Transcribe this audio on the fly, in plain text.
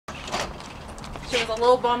She was a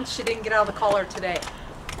little bummed she didn't get out of the collar today.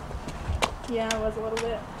 Yeah, it was a little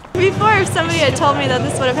bit. Before, if somebody had told me that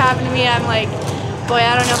this would have happened to me, I'm like, boy,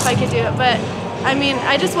 I don't know if I could do it. But, I mean,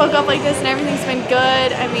 I just woke up like this and everything's been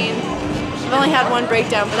good. I mean, I've only had one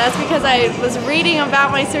breakdown, but that's because I was reading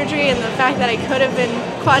about my surgery and the fact that I could have been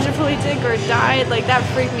quadriplegic or died, like that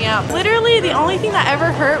freaked me out. Literally, the only thing that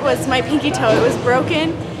ever hurt was my pinky toe. It was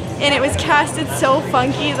broken and it was casted so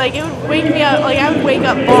funky, like it would wake me up, like I would wake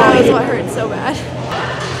up and that was what hurt so bad.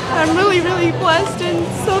 I'm really, really blessed and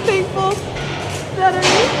so thankful that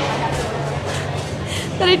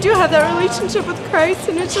I do have that relationship with Christ,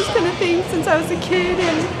 and it's just been a thing since I was a kid.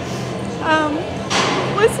 And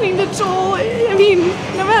listening to Joel, I mean,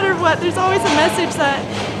 no matter what, there's always a message that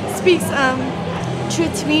speaks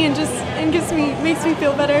truth to me and just makes me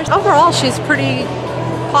feel better. Overall, she's pretty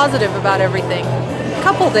positive about everything. A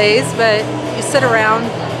couple days, but you sit around,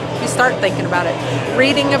 you start thinking about it.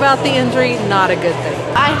 Reading about the injury, not a good thing.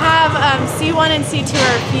 I have C1 and C2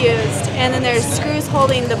 are fused, and then there's screws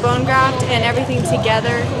holding the bone graft and everything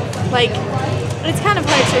together. Like, it's kind of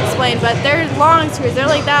hard to explain, but they're long screws. They're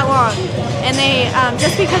like that long. And they,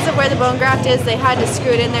 just because of where the bone graft is, they had to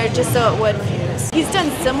screw it in there just so it would fuse. He's done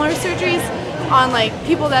similar surgeries on like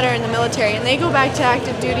people that are in the military, and they go back to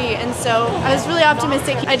active duty, and so I was really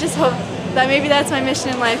optimistic. I just hope that maybe that's my mission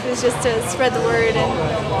in life, is just to spread the word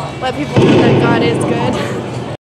and let people know that God is good.